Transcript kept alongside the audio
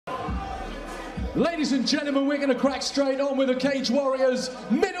Ladies and gentlemen, we're going to crack straight on with the Cage Warriors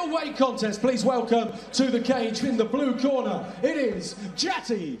middleweight contest. Please welcome to the cage in the blue corner, it is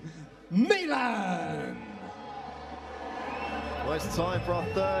Djati Melan. Well, it's time for our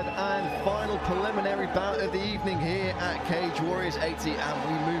third and final preliminary bout of the evening here at Cage Warriors 80, and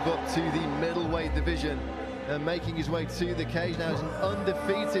we move up to the middleweight division. And making his way to the cage now is an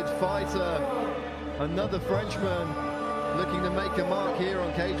undefeated fighter, another Frenchman looking to make a mark here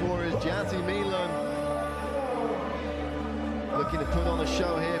on Cage Warriors, Djati Melan. Looking to put on a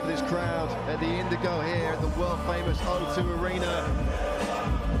show here for this crowd at the Indigo here at the world-famous O2 Arena.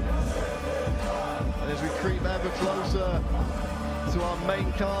 And as we creep ever closer to our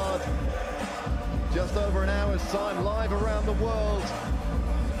main card, just over an hour's time, live around the world.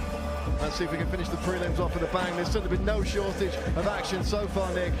 Let's see if we can finish the prelims off with a bang. There's certainly been no shortage of action so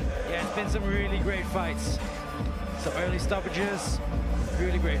far, Nick. Yeah, it's been some really great fights. Some early stoppages,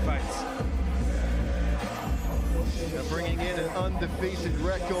 really great fights. Now bringing in an undefeated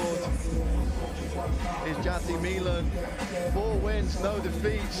record is Djati Melan. 4 wins, no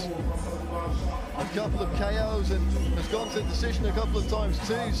defeats. A couple of KOs and has gone to decision a couple of times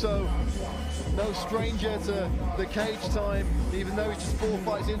too, so no stranger to the cage time. Even though he's just 4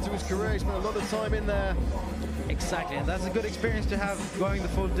 fights into his career, he's spent a lot of time in there. Exactly, and that's a good experience to have, going the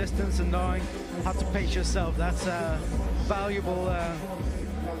full distance and knowing how to pace yourself. That's valuable.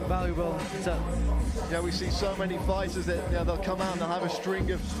 So, yeah, we see so many fighters that they'll come out and they'll have a string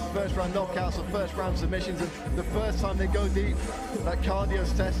of first-round knockouts or first-round submissions, and the first time they go deep, that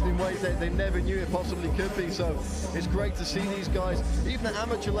cardio's tested in ways that they never knew it possibly could be. So it's great to see these guys, even at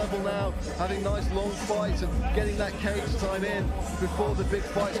amateur level now, having nice long fights and getting that cage time in before the big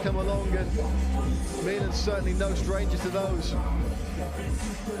fights come along, and Melan's certainly no stranger to those.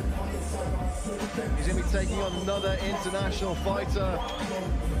 He's going to be taking on another international fighter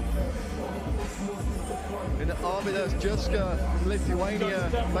in Arvydas Juska from Lithuania,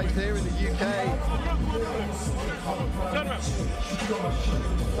 based here in the UK.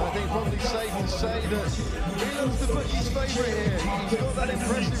 I think it's probably safe to say that Melan's the bookie's favourite here. He's got that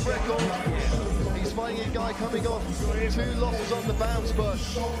impressive record. He's fighting a guy coming off 2 losses on the bounce, but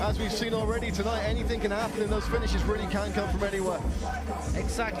as we've seen already tonight, anything can happen, and those finishes really can come from anywhere.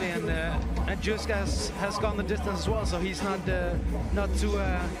 exactly, and Juska has gone the distance as well, so he's not too.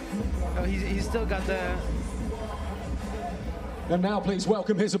 He's still got the. And now please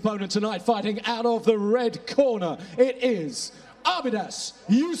welcome his opponent tonight, fighting out of the red corner, it is Arvydas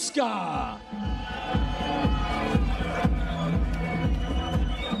Juska.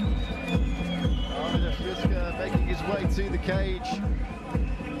 Arvydas Juska making his way to the cage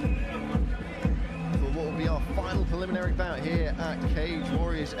for what will be our final preliminary bout here at Cage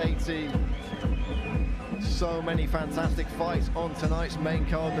Warriors 80. So many fantastic fights on tonight's main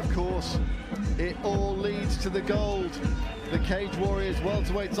card, and of course, it all leads to the gold. The Cage Warriors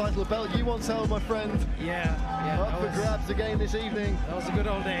welterweight title belt you once held, my friend. Yeah. Up for grabs again this evening. That was the good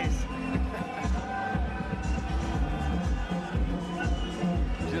old days.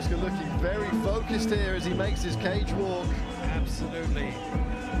 Juska looking very focused here as he makes his cage walk. Absolutely.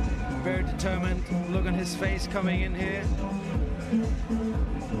 Very determined. Look on his face coming in here.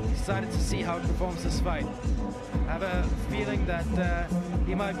 Excited to see how he performs this fight. I have a feeling that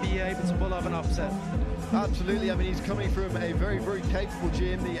he might be able to pull off an upset. Absolutely, I mean, he's coming from a very, very capable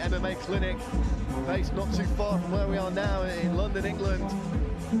gym, the MMA Clinic, based not too far from where we are now in London, England.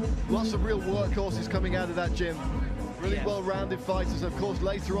 Lots of real workhorses coming out of that gym. Really well-rounded fighters. Of course,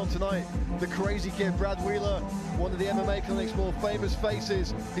 later on tonight, the crazy kid, Brad Wheeler, one of the MMA Clinic's more famous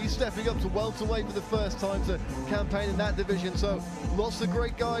faces. He's stepping up to welterweight for the first time to campaign in that division. So, lots of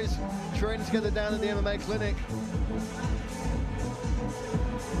great guys training together down at the MMA Clinic.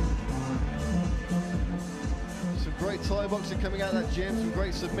 Some great Thai boxing coming out of that gym, some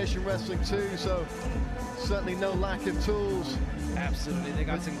great submission wrestling too, so certainly no lack of tools. Absolutely, they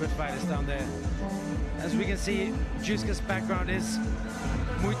got some good fighters down there. As we can see, Juska's background is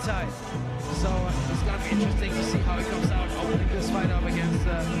Muay Thai, so it's going to be interesting to see how he comes out opening this fight up against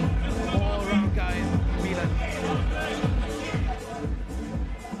the all-around guy, Melan.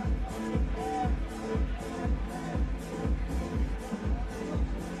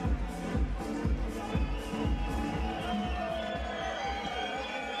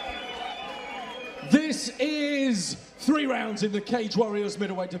 This is 3 rounds in the Cage Warriors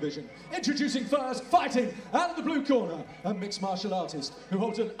middleweight division. Introducing first, fighting out of the blue corner, a mixed martial artist who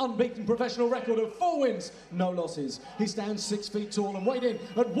holds an unbeaten professional record of 4 wins, no losses. He stands 6 feet tall and weighed in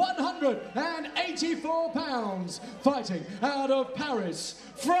at 184 pounds. Fighting out of Paris,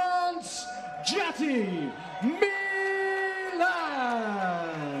 France, Djati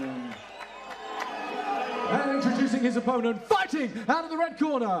Melan. introducing his opponent, fighting out of the red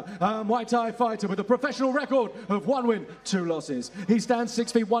corner, a Muay Thai fighter with a professional record of 1 win, 2 losses. He stands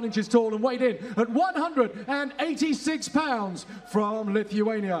 6 feet 1 inches tall and weighed in at 186 pounds from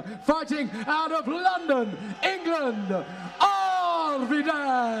Lithuania. Fighting out of London, England,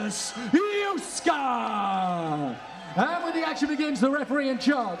 Arvydas Juska. And when the action begins, the referee in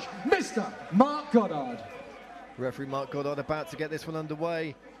charge, Mr. Mark Goddard. Referee Mark Goddard about to get this one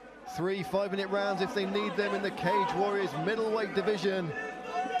underway. 3 5-minute rounds if they need them in the Cage Warriors middleweight division.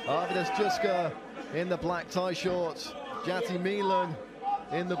 Arvydas Juska in the black tie shorts. Djati Melan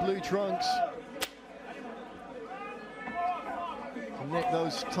in the blue trunks. Nick,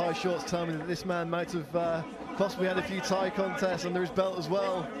 those tie shorts tell me that this man might have possibly had a few tie contests under his belt as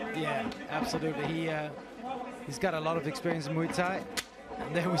well. Yeah, absolutely. He's got a lot of experience in Muay Thai.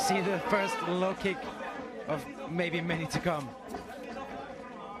 And there we see the first low kick of maybe many to come.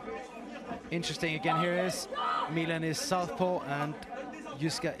 Interesting again here is Melan is southpaw and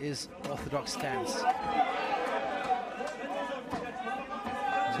Juska is orthodox stance.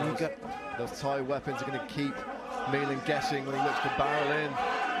 So those Thai weapons are going to keep Melan guessing when he looks to barrel in.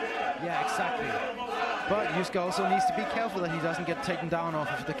 Yeah, exactly. But Juska also needs to be careful that he doesn't get taken down off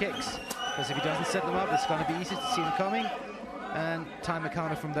of the kicks. Because if he doesn't set them up, it's going to be easy to see him coming and time a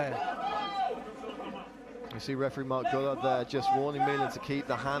counter from there. You see referee Mark Goddard there just warning Melan to keep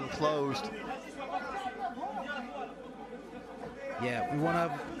the hand closed. Yeah, we want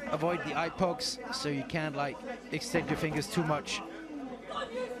to avoid the eye pokes so you can't like extend your fingers too much.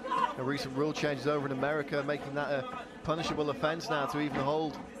 A recent rule changes over in America, making that a punishable offense now to even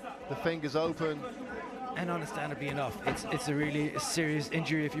hold the fingers open. And understandably enough, it's a really serious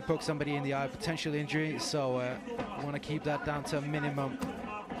injury if you poke somebody in the eye, potential injury, so we want to keep that down to a minimum.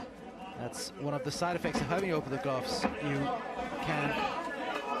 That's one of the side effects of having open the gloves. You can,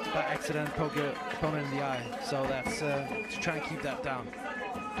 by accident, poke your opponent in the eye, so that's to try and keep that down.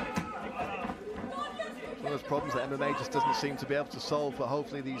 One of those problems that MMA just doesn't seem to be able to solve, but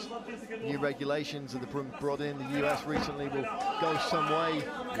hopefully these new regulations that have been brought in the US recently will go some way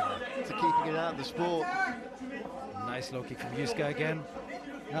to keeping it out of the sport. Nice low kick from Juska again.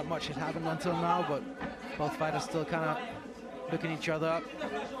 Not much had happened until now, but both fighters still kind of looking each other up,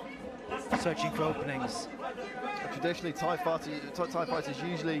 searching for openings. Traditionally, Thai fighters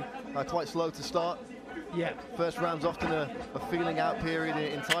usually are quite slow to start. Yeah. First round's often a feeling out period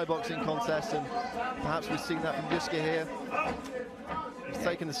in Thai boxing contests, and perhaps we've seen that from Juska here. He's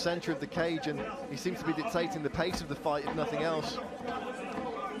taken the center of the cage and he seems to be dictating the pace of the fight, if nothing else.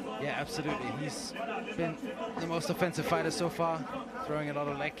 Yeah, absolutely. He's been the most offensive fighter so far, throwing a lot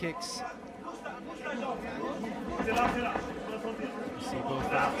of leg kicks. You see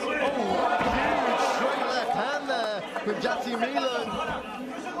both rounds. Oh, huge straight left hand there from Djati Melan.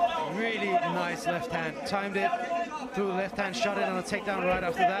 Really nice left hand. Timed it through the left hand, shot it on a takedown right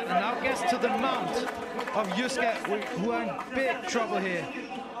after that, and now gets to the mount of Juska, who are in big trouble here.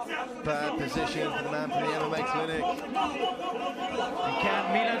 Bad position for the man from the MMA clinic. And can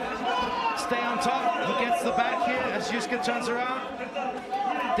Melan stay on top? He gets the back here as Juska turns around,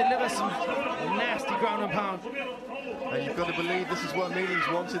 delivers some nasty ground and pound. And you've got to believe this is what Melan's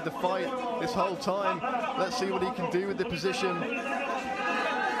wanted the fight this whole time. Let's see what he can do with the position. He's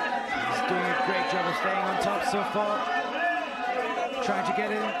doing a great job of staying on top so far. Trying to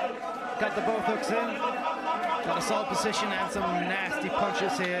get in, got the both hooks in, got a solid position and some nasty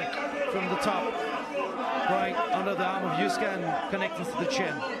punches here from the top, going under the arm of Juska and connecting to the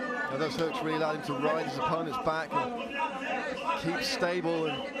chin. Now those hooks really allowed him to ride his opponent's back and keep stable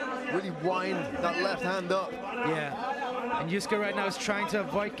and really wind that left hand up. Yeah, and Juska right now is trying to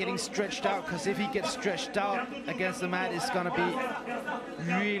avoid getting stretched out, because if he gets stretched out against the mat, it's going to be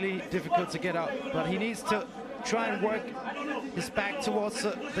really difficult to get out. But he needs to try and work his back towards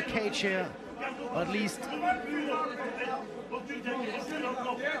the cage here, or at least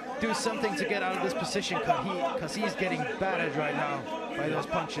do something to get out of this position, because he's getting battered right now by those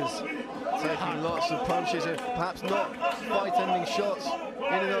punches. Taking lots of punches and perhaps not fight-ending shots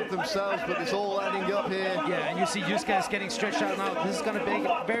in and of themselves, but it's all adding up here. Yeah, and you see Juska is getting stretched out now. This is going to be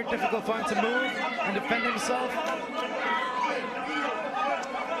very difficult for him to move and defend himself.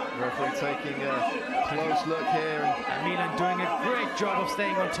 Referee taking a close look here. And Melan doing a great job of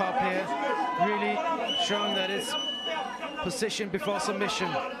staying on top here. Really showing that it's position before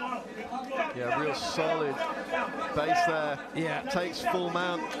submission. Yeah, real solid base there. Yeah. Takes full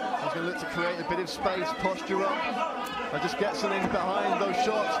mount. He's going to look to create a bit of space, posture up, and just get something behind those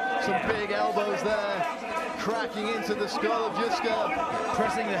shots. Some big elbows there, cracking into the skull of Juska.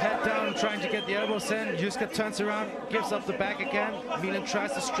 Pressing the head down, trying to get the elbows in. Juska turns around, gives up the back again. Melan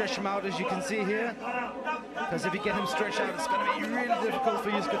tries to stretch him out, as you can see here. Because if you get him stretched out, it's going to be really difficult for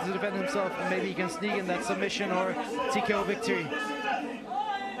Juska to defend himself, and maybe he can sneak in that submission or TKO victory.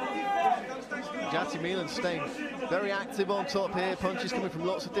 Djati Melan staying very active on top here, punches coming from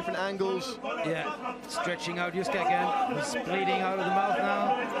lots of different angles. Yeah, stretching out Juska again. He's bleeding out of the mouth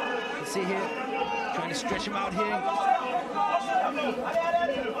now. You see here, trying to stretch him out here.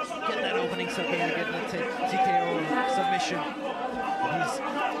 Get that opening so he can get the TKO submission. He's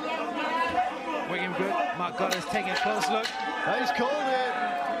working good. Mark Goddard is taking a close look. He's called it.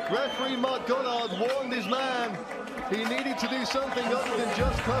 Referee Mark Goddard warned his man. He needed to do something other than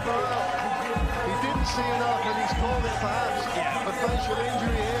just cover up. He didn't see enough, and he's called it perhaps a facial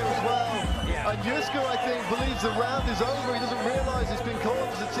injury here as well. And Juska, I think, believes the round is over. He doesn't realise it's been called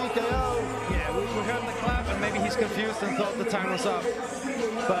as a TKO. Yeah, we heard the clap, and maybe he's confused and thought the time was up.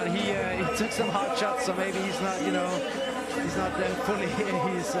 But he took some hard shots, so maybe he's not, you know, he's not fully here.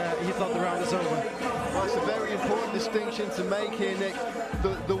 He thought the round was over. Well, it's a very important distinction to make here, Nick.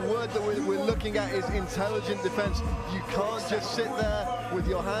 The word that we're looking at is intelligent defense. You can't just sit there with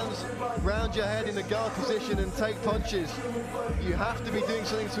your hands round your head in a guard position and take punches. You have to be doing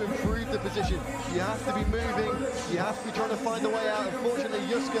something to improve the position. You have to be moving. You have to be trying to find a way out. Unfortunately,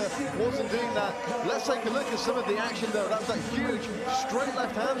 Juska wasn't doing that. Let's take a look at some of the action, though. That was that huge straight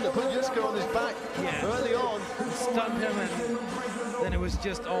left hand that put Juska on his back early on. Stunned him, and then it was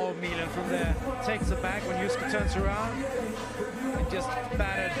just all Melan from there. Takes it back when Juska turns around and just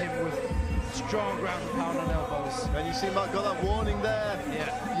battered him with strong ground and pound on elbows. And you see Mark Goddard warning there.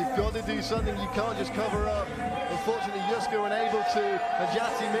 Yeah. You've got to do something. You can't just cover up. Unfortunately, Juska unable to. And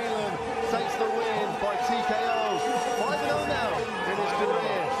Djati Melan takes the win by TKO. 5-0 now in his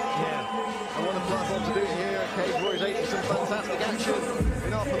career. Yeah. And what a platform to do it here at Cage Warriors 80. Some fantastic action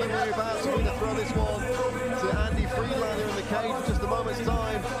in our preliminary bouts. We're going to throw this one to Andy Friedlander in the cage in just a moment's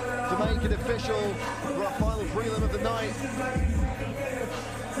time to make it official for our final prelim of the night.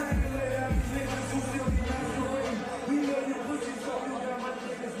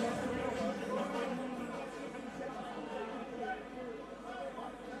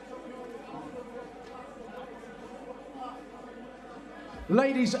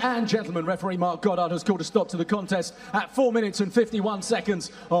 Ladies and gentlemen, referee Mark Goddard has called a stop to the contest at 4 minutes and 51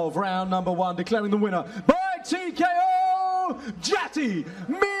 seconds of round number 1, declaring the winner by TKO, Djati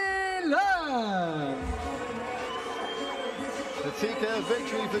Melan. The TKO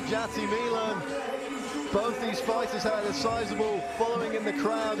victory for Djati Melan. Both these fighters had a sizable following in the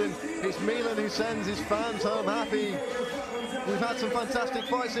crowd, and it's Melan who sends his fans home happy. We've had some fantastic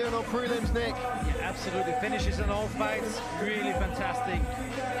fights here in our prelims, Nick. Yeah, absolutely. Finishes in all fights. Really fantastic.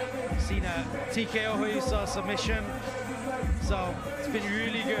 Seen a TKO where you saw submission. So it's been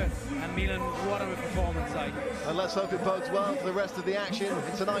really good. And Melan, what a performance like. And let's hope it bodes well for the rest of the action.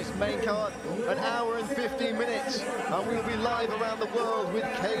 It's a nice main card, an hour and 15 minutes. And we'll be live around the world with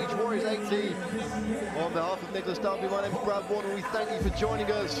Cage Warriors 80. On behalf of Nicholas Darby, my name is Brad Warner. We thank you for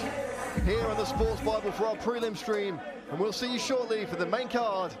joining us here on the Sports Bible for our prelim stream. And we'll see you shortly for the main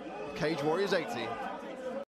card of Cage Warriors 80.